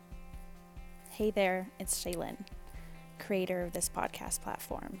Hey there, it's Shaylin, creator of this podcast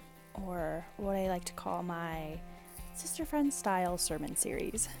platform, or what I like to call my sister friend style sermon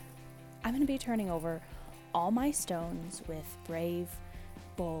series. I'm going to be turning over all my stones with brave,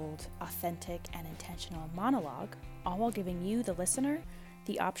 bold, authentic, and intentional monologue, all while giving you, the listener,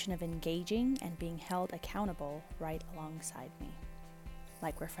 the option of engaging and being held accountable right alongside me,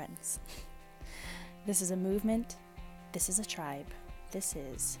 like we're friends. This is a movement. This is a tribe. This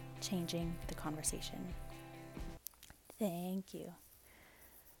is changing the conversation. Thank you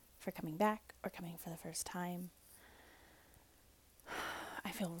for coming back or coming for the first time.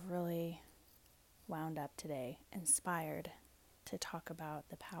 I feel really wound up today, inspired to talk about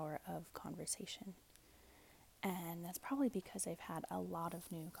the power of conversation. And that's probably because I've had a lot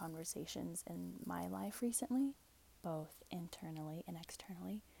of new conversations in my life recently, both internally and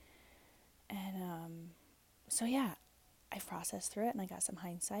externally. And so yeah, I've processed through it and I got some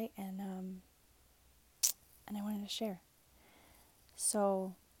hindsight and I wanted to share.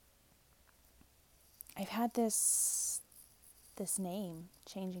 So I've had this name,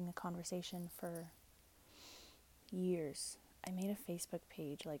 Changing the Conversation, for years. I made a Facebook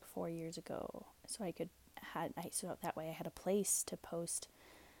page like 4 years ago so so that way I had a place to post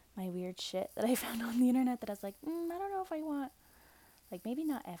my weird shit that I found on the internet that I was like, I don't know if I want, like, maybe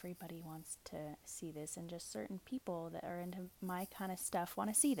not everybody wants to see this, and just certain people that are into my kind of stuff want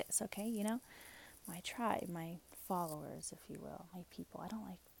to see this, okay? You know, my tribe, my followers, if you will, my people. I don't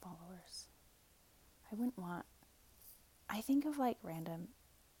like followers. I think of like random,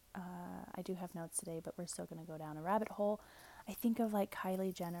 I do have notes today, but we're still going to go down a rabbit hole. I think of like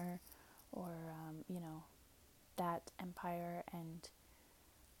Kylie Jenner or, that empire, and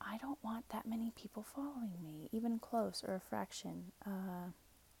I don't want that many people following me, even close or a fraction.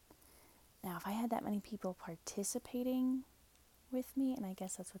 Now, if I had that many people participating with me, and I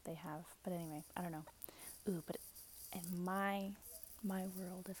guess that's what they have, but anyway, I don't know. But in my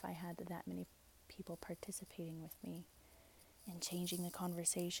world, if I had that many people participating with me and changing the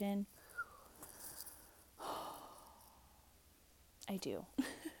conversation, I do.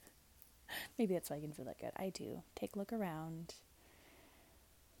 Maybe that's why I can feel that good. I do. Take a look around.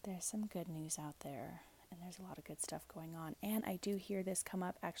 There's some good news out there, and there's a lot of good stuff going on. And I do hear this come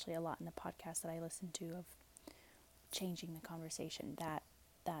up actually a lot in the podcast that I listen to, of changing the conversation, that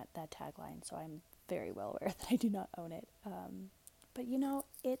tagline. So I'm very well aware that I do not own it. But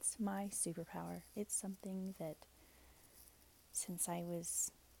it's my superpower. It's something that since I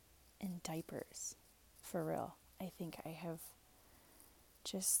was in diapers, for real, I think I have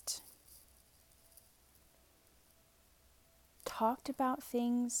just talked about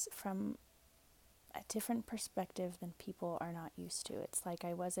things from a different perspective than people are not used to. It's like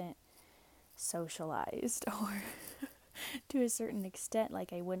I wasn't socialized, or to a certain extent,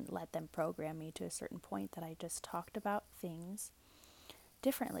 like I wouldn't let them program me to a certain point, that I just talked about things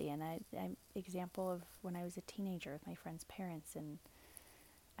differently. And I'm example of when I was a teenager with my friends' parents, and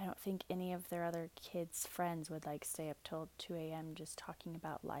I don't think any of their other kids' friends would like stay up till 2 a.m. just talking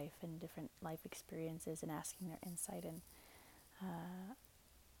about life and different life experiences and asking their insight. And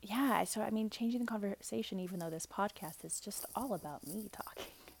so I mean, changing the conversation, even though this podcast is just all about me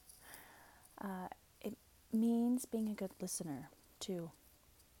talking, it means being a good listener too,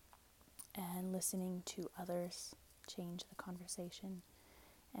 and listening to others change the conversation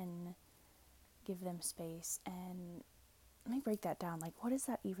and give them space. And let me break that down. Like, what does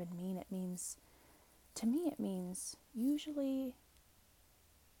that even mean? To me, it means usually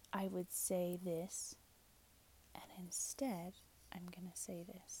I would say this, and instead I'm going to say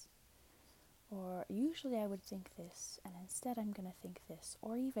this. Or usually I would think this, and instead I'm going to think this.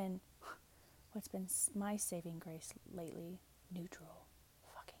 Or even what's been my saving grace lately, neutral.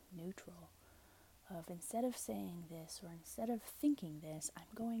 Fucking neutral. Of instead of saying this or instead of thinking this,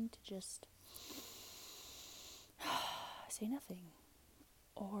 I'm going to just say nothing.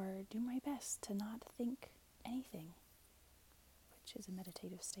 Or do my best to not think anything, which is a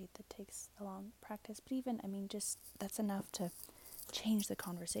meditative state that takes a long practice. But even, just that's enough to change the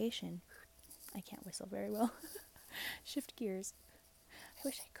conversation. I can't whistle very well. Shift gears. I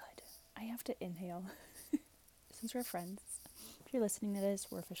wish I could. I have to inhale. Since we're friends, if you're listening to this,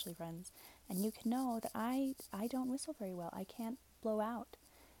 we're officially friends. And you can know that I don't whistle very well. I can't blow out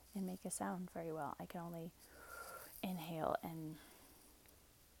and make a sound very well. I can only inhale and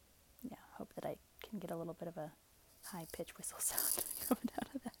hope that I can get a little bit of a high-pitched whistle sound coming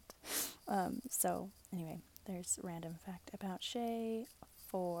out of that. So anyway, there's a random fact about Shay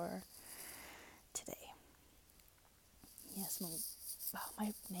for today. Yes,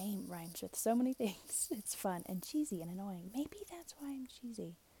 my name rhymes with so many things. It's fun and cheesy and annoying. Maybe that's why I'm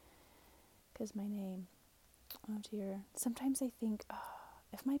cheesy. is my name. Oh dear. Sometimes I think, oh,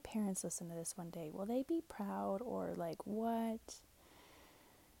 if my parents listen to this one day, will they be proud or like, what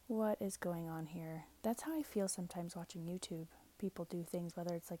is going on here? That's how I feel sometimes watching YouTube. People do things,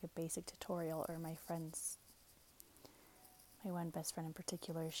 whether it's like a basic tutorial or my one best friend in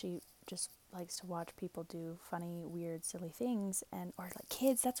particular, she just likes to watch people do funny, weird, silly things, and or like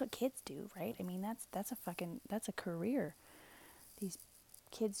kids. That's what kids do, right? I mean, that's a career. These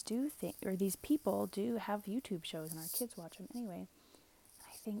kids do think, or these people do have YouTube shows, and our kids watch them anyway. And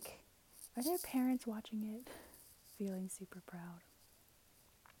I think, are their parents watching it, feeling super proud?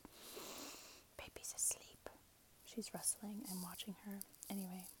 Baby's asleep. She's rustling. I'm watching her.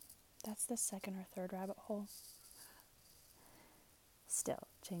 Anyway, that's the second or third rabbit hole. Still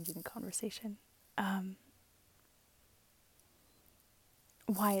changing the conversation.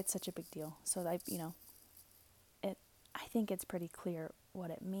 Why it's such a big deal. So I think it's pretty clear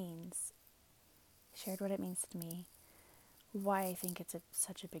what it means. Shared what it means to me. Why I think it's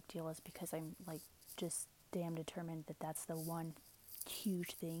such a big deal is because I'm like just damn determined that that's the one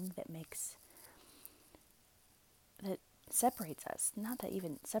huge thing that separates us. Not that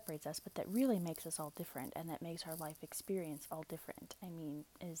even separates us, but that really makes us all different, and that makes our life experience all different. I mean,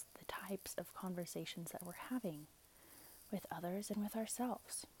 is the types of conversations that we're having with others and with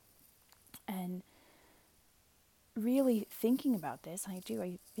ourselves. And really thinking about this, and I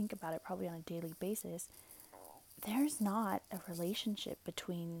think about it probably on a daily basis, there's not a relationship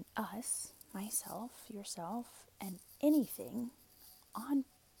between us, myself, yourself, and anything on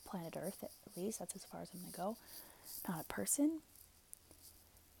planet Earth, at least. That's as far as I'm going to go. Not a person.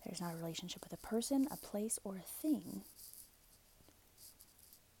 There's not a relationship with a person, a place, or a thing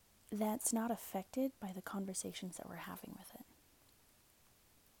that's not affected by the conversations that we're having with them.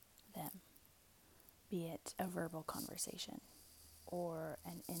 Be it a verbal conversation or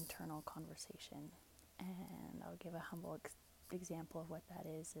an internal conversation. And I'll give a humble example of what that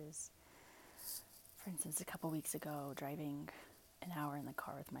is, for instance, a couple weeks ago, driving an hour in the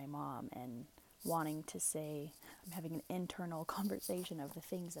car with my mom and wanting to say, I'm having an internal conversation of the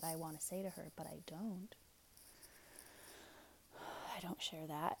things that I want to say to her, but I don't share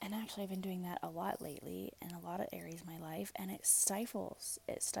that. And actually I've been doing that a lot lately in a lot of areas of my life, and it stifles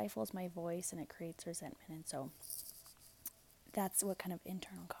my voice, and it creates resentment. And so that's what kind of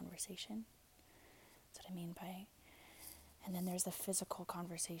internal conversation, that's what I mean by. And then there's the physical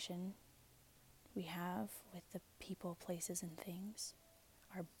conversation we have with the people, places, and things.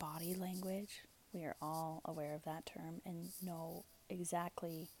 Our body language, we are all aware of that term and know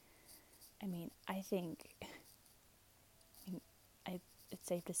exactly. I mean, it's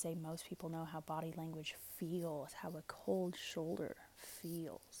safe to say most people know how body language feels, how a cold shoulder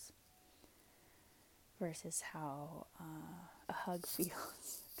feels versus how a hug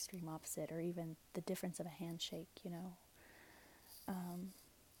feels, extreme opposite, or even the difference of a handshake,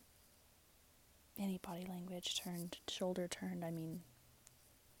 any body language turned, shoulder turned, I mean,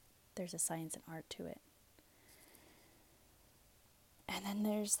 there's a science and art to it. And then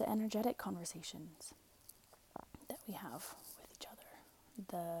there's the energetic conversations that we have with each other.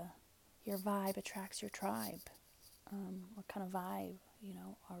 Your vibe attracts your tribe. What kind of vibe,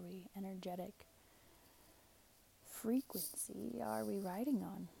 are we? Energetic frequency are we riding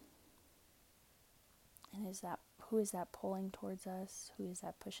on? And who is that pulling towards us? Who is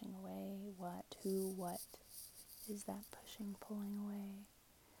that pushing away? What is that pushing, pulling away?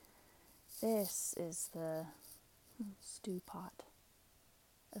 This is the stew pot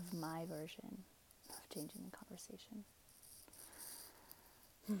of my version of changing the conversation.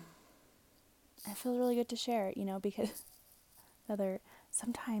 It feels really good to share, because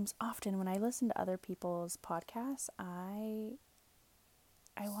often when I listen to other people's podcasts, I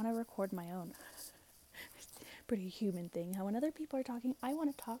want to record my own. Pretty human thing. How when other people are talking, I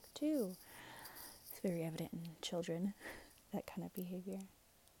want to talk too. It's very evident in children, that kind of behavior.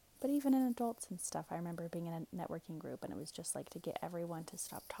 But even in adults and stuff, I remember being in a networking group, and it was just like to get everyone to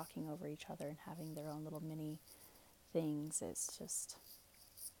stop talking over each other and having their own little mini things. It's just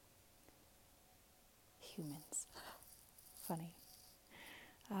humans. Funny.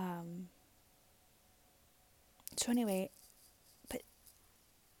 So anyway, but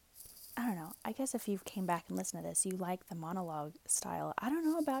I don't know. I guess if you came back and listened to this, you like the monologue style. I don't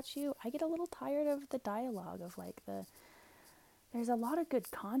know about you. I get a little tired of the dialogue of like there's a lot of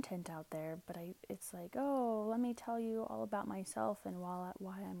good content out there, but it's like, oh, let me tell you all about myself and why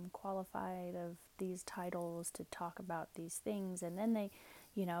I'm qualified of these titles to talk about these things. And then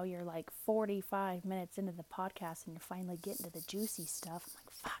you're like 45 minutes into the podcast and you're finally getting to the juicy stuff. I'm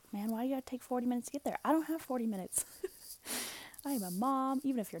like, fuck, man, why do you gotta take 40 minutes to get there? I don't have 40 minutes. I am a mom.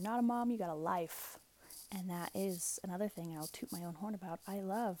 Even if you're not a mom, you got a life. And that is another thing I'll toot my own horn about. I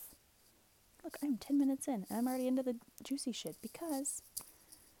love. Look, I'm 10 minutes in and I'm already into the juicy shit because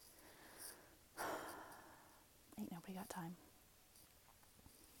ain't nobody got time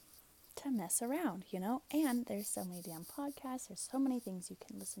to mess around, you know? And there's so many damn podcasts. There's so many things you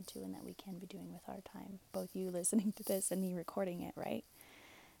can listen to and that we can be doing with our time. Both you listening to this and me recording it, right?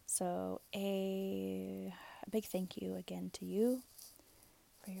 So a big thank you again to you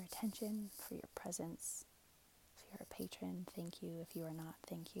for your attention, for your presence. If you're a patron, thank you. If you are not,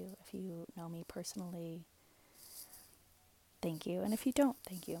 thank you. If you know me personally, thank you. And if you don't,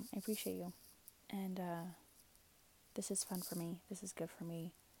 thank you. I appreciate you. And this is fun for me. This is good for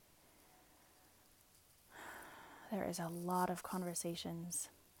me. There is a lot of conversations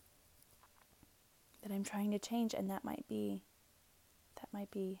that I'm trying to change, and that might be,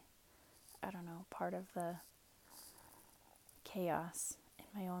 I don't know, part of the chaos in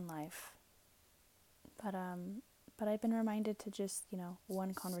my own life. But I've been reminded to just,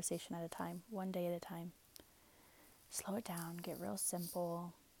 one conversation at a time, one day at a time. Slow it down, get real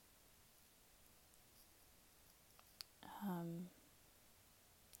simple.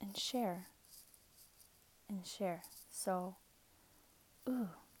 And share. So,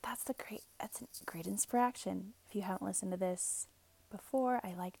 that's a great inspiration. If you haven't listened to this before,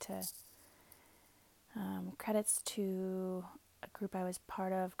 I like to credits to a group I was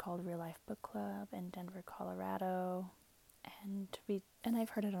part of called Real Life Book Club in Denver, Colorado. And I've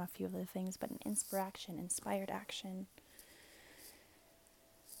heard it on a few other things, but an inspired action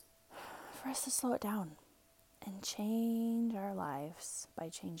for us to slow it down and change our lives by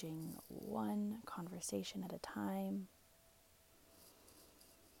changing one conversation at a time,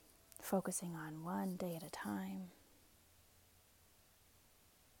 focusing on one day at a time,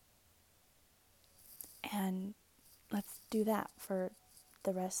 and let's do that for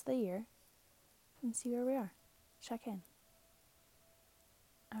the rest of the year and see where we are. Check in.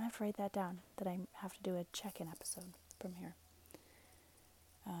 I'm going to have to write that down, that I have to do a check-in episode from here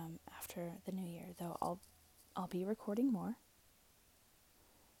after the new year, though I'll be recording more.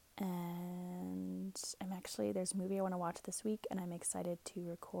 And there's a movie I want to watch this week, and I'm excited to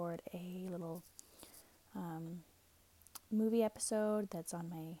record a little movie episode that's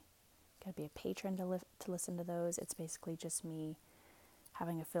on gotta be a patron to listen to those. It's basically just me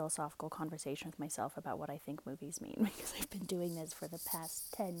having a philosophical conversation with myself about what I think movies mean, because I've been doing this for the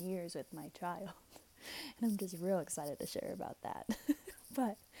past 10 years with my child, and I'm just real excited to share about that.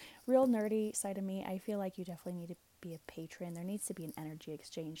 But real nerdy side of me, I feel like you definitely need to be a patron. There needs to be an energy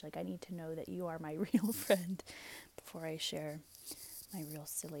exchange. Like, I need to know that you are my real friend before I share my real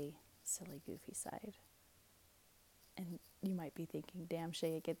silly, goofy side. And you might be thinking, damn,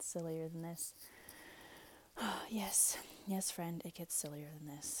 Shay, it gets sillier than this. Yes, friend, it gets sillier than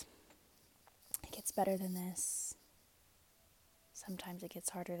this. It gets better than this. Sometimes it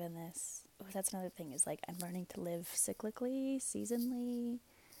gets harder than this. Oh, that's another thing, is like, I'm learning to live cyclically, seasonally.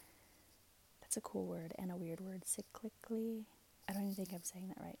 That's a cool word and a weird word, cyclically. I don't even think I'm saying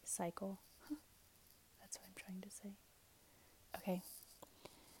that right. Cycle. That's what I'm trying to say. Okay.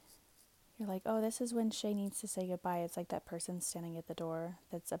 You're like, oh, this is when Shay needs to say goodbye. It's like that person standing at the door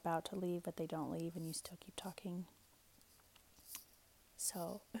that's about to leave, but they don't leave, and you still keep talking.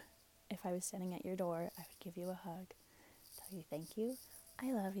 So, if I was standing at your door, I would give you a hug, tell you thank you,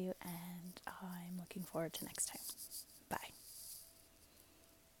 I love you, and I'm looking forward to next time. Bye.